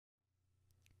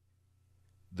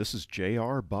This is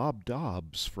J.R. Bob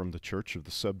Dobbs from the Church of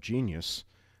the SubGenius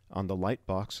on the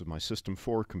lightbox of my System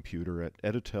 4 computer at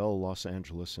Editel, Los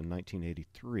Angeles in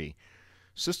 1983.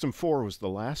 System 4 was the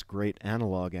last great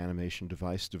analog animation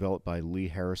device developed by Lee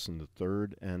Harrison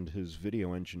III and his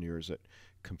video engineers at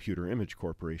Computer Image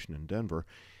Corporation in Denver,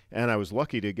 and I was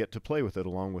lucky to get to play with it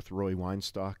along with Roy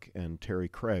Weinstock and Terry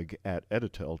Craig at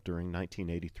Editel during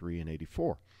 1983 and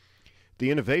 84.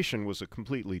 The innovation was a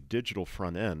completely digital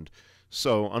front end,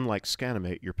 so unlike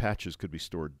Scanimate, your patches could be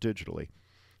stored digitally.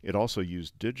 It also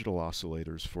used digital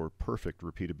oscillators for perfect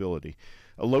repeatability.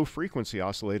 A low-frequency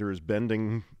oscillator is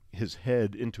bending his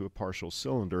head into a partial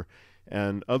cylinder,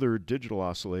 and other digital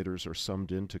oscillators are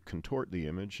summed in to contort the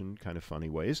image in kind of funny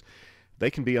ways.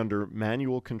 They can be under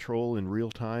manual control in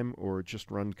real time or just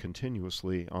run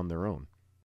continuously on their own.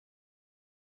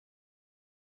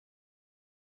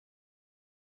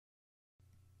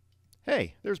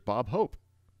 Hey, there's Bob Hope.